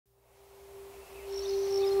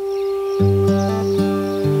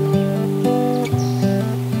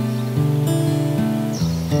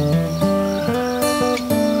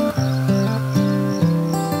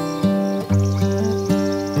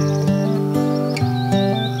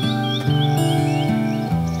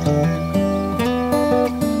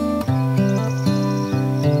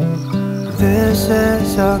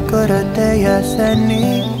as good a day as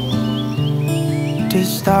any to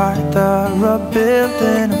start the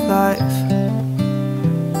rebuilding of life.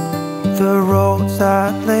 The roads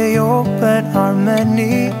that lay open are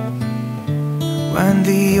many when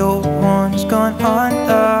the old one's gone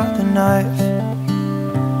under the knife.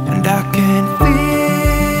 And I can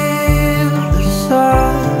feel the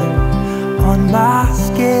sun on my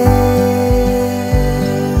skin,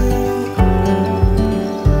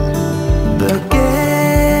 beginning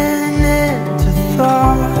to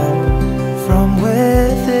thaw from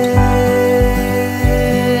within.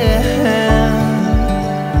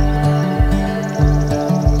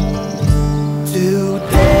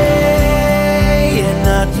 Today and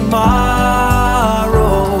not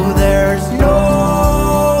tomorrow, there's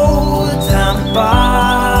no time to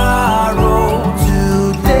borrow.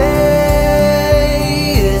 Today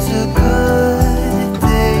is a good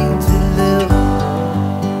day to live.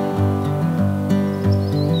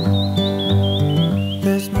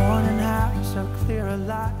 This morning has so clear a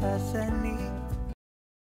light as any.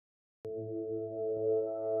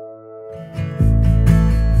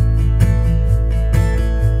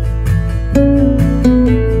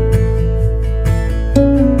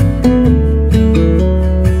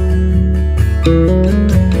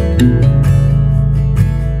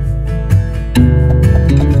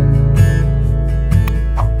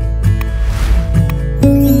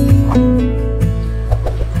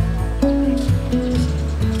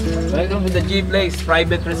 Welcome to the Dji Place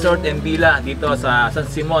Private Resort and Villa dito sa San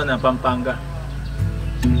Simon, Pampanga.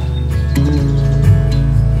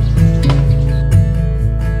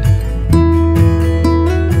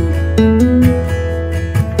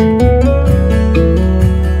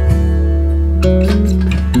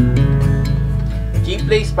 Dji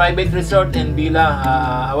Place Private Resort and Villa,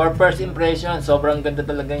 our first impression, sobrang ganda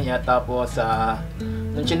talaga niya. Tapos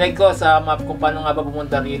nung chinek ko sa map kung paano nga ba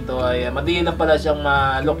pumunta rito ay madali lang pala siyang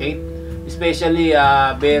ma-locate, especially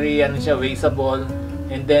very wazeable.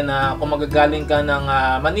 And then kung magagaling ka ng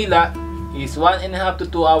Manila is 1.5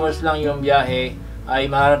 to 2 hours lang yung biyahe,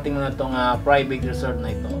 ay mararating mo na itong private resort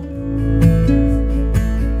na ito.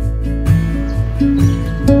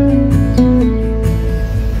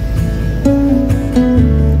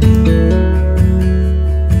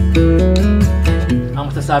 Ang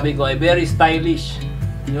masasabi ko ay very stylish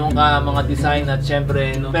yung mga design, at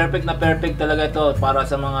syempre perfect na perfect talaga ito para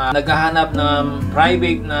sa mga naghahanap ng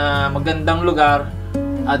private na magandang lugar,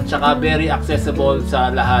 at saka very accessible sa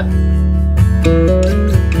lahat.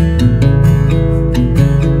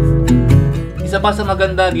 Isa pa sa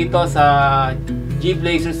maganda dito sa Dji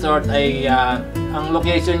Place Resort ay ang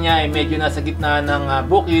location niya ay medyo nasa gitna ng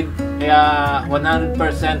bukid, kaya 100%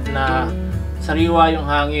 na sariwa yung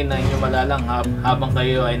hangin na inyong malalanghap habang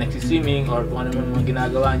kayo ay nagsiswimming or kung ano mga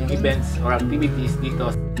ginagawa niyong events or activities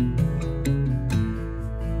dito.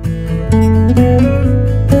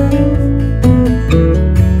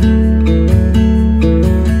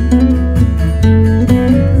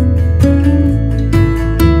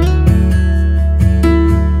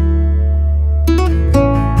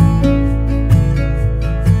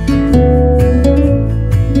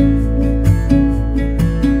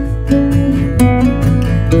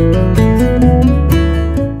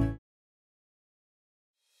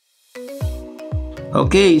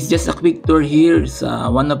 Okay, it's just a quick tour here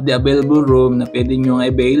sa one of the available room na pwede nyo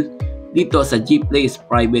avail dito sa Dji Place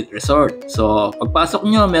Private Resort. So, pagpasok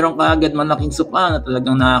nyo, meron kaagad malaking sofa na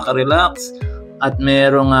talagang nakaka-relax, at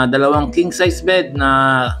merong dalawang king size bed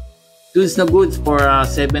na goods for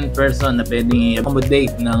 7 person na pwedeng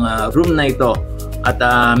accommodate ng room na ito. At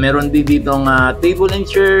meron din ditong table and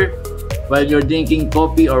chair while you're drinking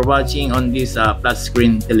coffee or watching on this flat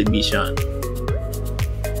screen television.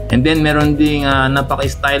 And then meron ding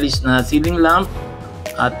napaka-stylish na ceiling lamp,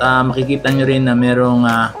 at makikita nyo rin na merong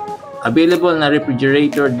available na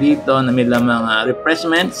refrigerator dito na may lamang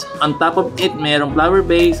refreshments. On top of it, merong flower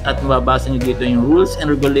base, at mababasa nyo dito yung rules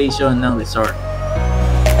and regulation ng resort.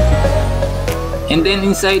 And then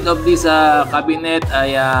inside of this cabinet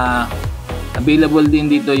ay available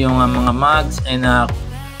din dito yung mga mugs and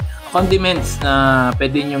condiments na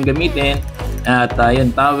pwede nyong gamitin, at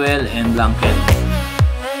yung towel and blanket.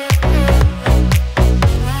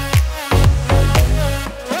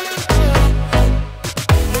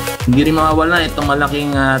 Hindi rin mawawala itong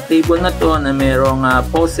malaking table na to na merong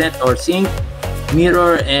faucet or sink,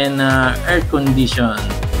 mirror, and air condition.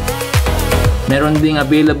 Meron ding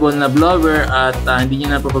available na blower, at hindi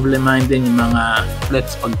nyo na problemahin din yung mga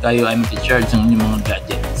outlets pag kayo ay mag-charge ng inyong mga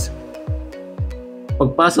gadgets.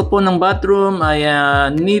 Pagpasok po ng bathroom ay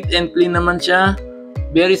neat and clean naman siya.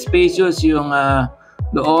 Very spacious yung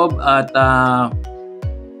loob, at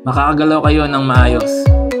makakagalaw kayo ng maayos.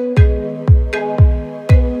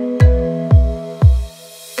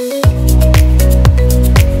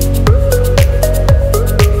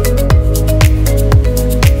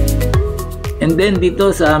 And then dito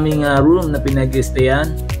sa aming room na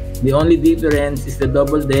pinag-stayan, the only difference is the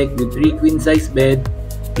double deck with 3 queen size bed,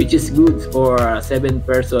 which is good for 7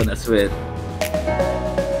 person as well.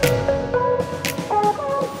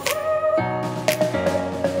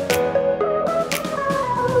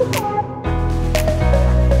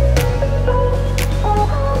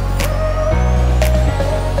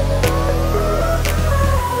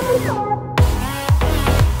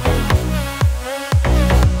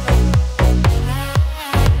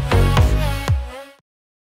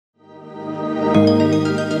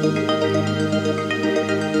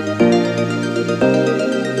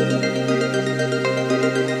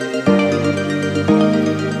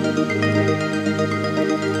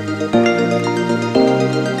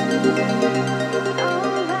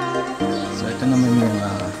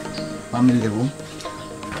 Family room.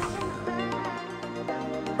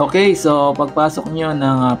 Okay, so pagpasok nyo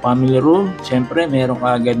ng family room, syempre meron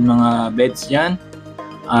ka agad mga beds dyan.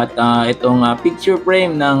 At itong picture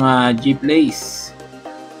frame ng Dji Place.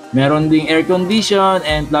 Meron ding air condition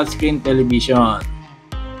and flat screen television.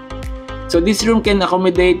 So this room can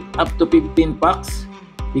accommodate up to 15 packs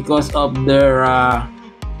because of their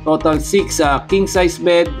total 6 king size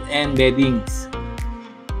bed and beddings.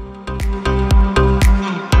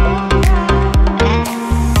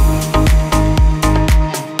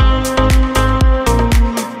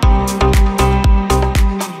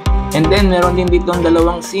 And then meron din ditong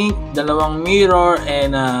dalawang sink, dalawang mirror,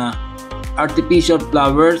 and artificial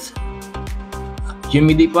flowers,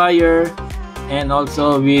 humidifier, and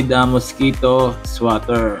also with mosquito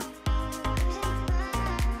swatter.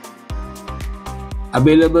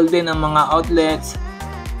 Available din ang mga outlets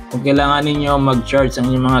kung kailangan ninyo mag-charge ang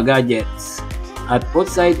inyong mga gadgets. At both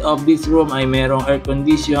side of this room ay merong air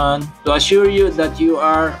condition to assure you that you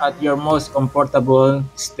are at your most comfortable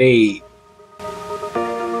stay.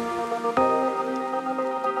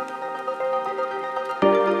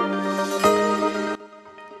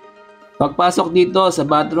 Pagpasok dito sa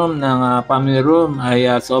bathroom ng family room ay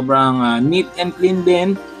sobrang neat and clean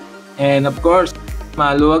din. And of course,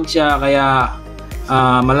 maluwag siya kaya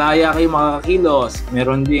malaya kayo makakakilos.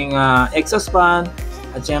 Meron ding exhaust fan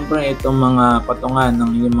at syempre itong mga patungan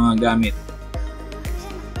ng inyong mga gamit.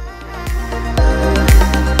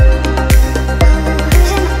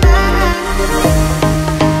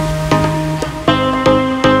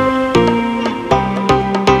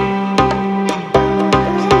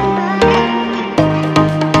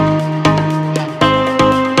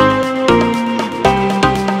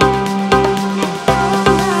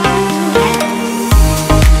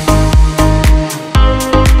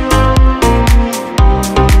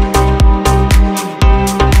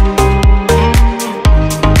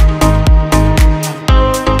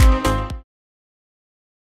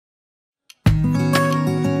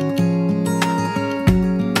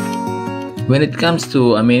 When it comes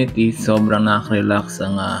to amenities, sobrang nakaka-relax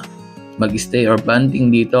ang mag-stay or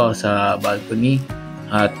banding dito sa balcony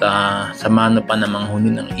at sa mano pa namang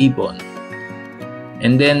huni ng ibon.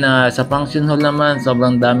 And then sa function hall naman,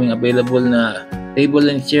 sobrang daming available na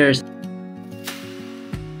table and chairs.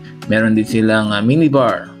 Meron din silang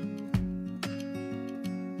minibar,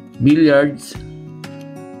 billiards,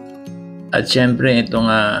 at syempre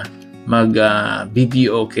itong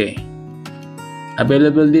mag-video okay.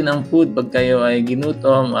 Available din ang food pag kayo ay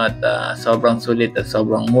ginutom at sobrang sulit at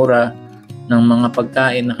sobrang mura ng mga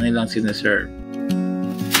pagkain na kanilang sinaserve.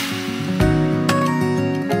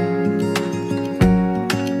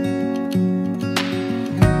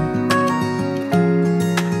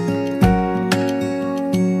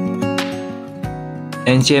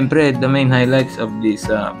 And syempre, the main highlights of this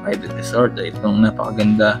private resort ay itong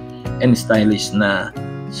napakaganda and stylish na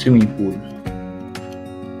swimming pool.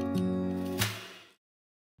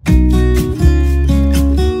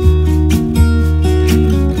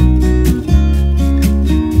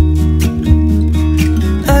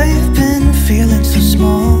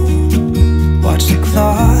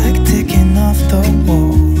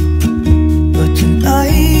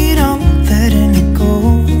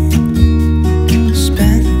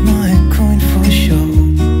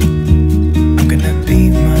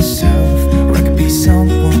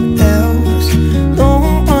 Someone else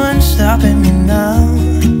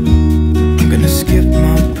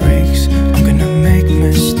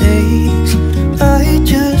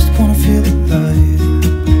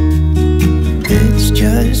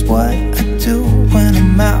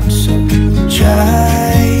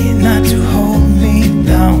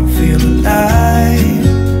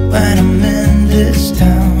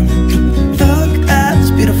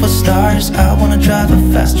stars. I wanna drive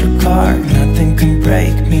a faster car. Nothing can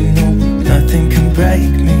break me, no, nothing can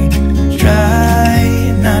break me.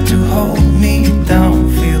 Try not to hold me down.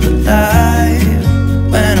 Feel alive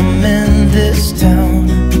when I'm in this town.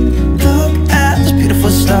 Look at those beautiful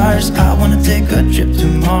stars. I wanna take a trip to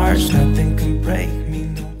Mars. Nothing can break me,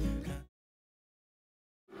 no.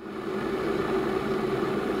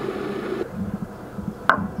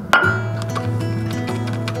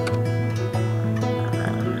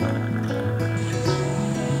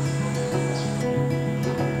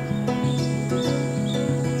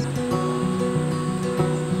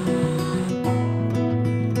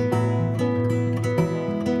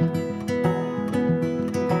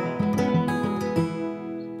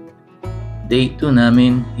 Day 2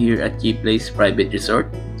 namin here at Dji Place Private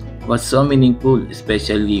Resort was so meaningful,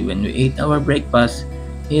 especially when we ate our breakfast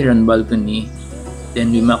here on balcony.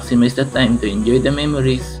 Then we maximized the time to enjoy the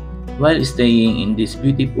memories while staying in this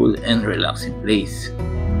beautiful and relaxing place.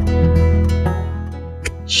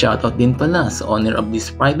 Shoutout din pala sa owner of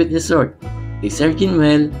this private resort, kay Sir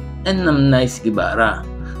Jinwell and Nam Nice Gibara,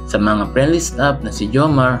 sa mga friendly staff na si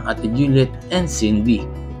Jomar, Ate Juliet, and Cindy.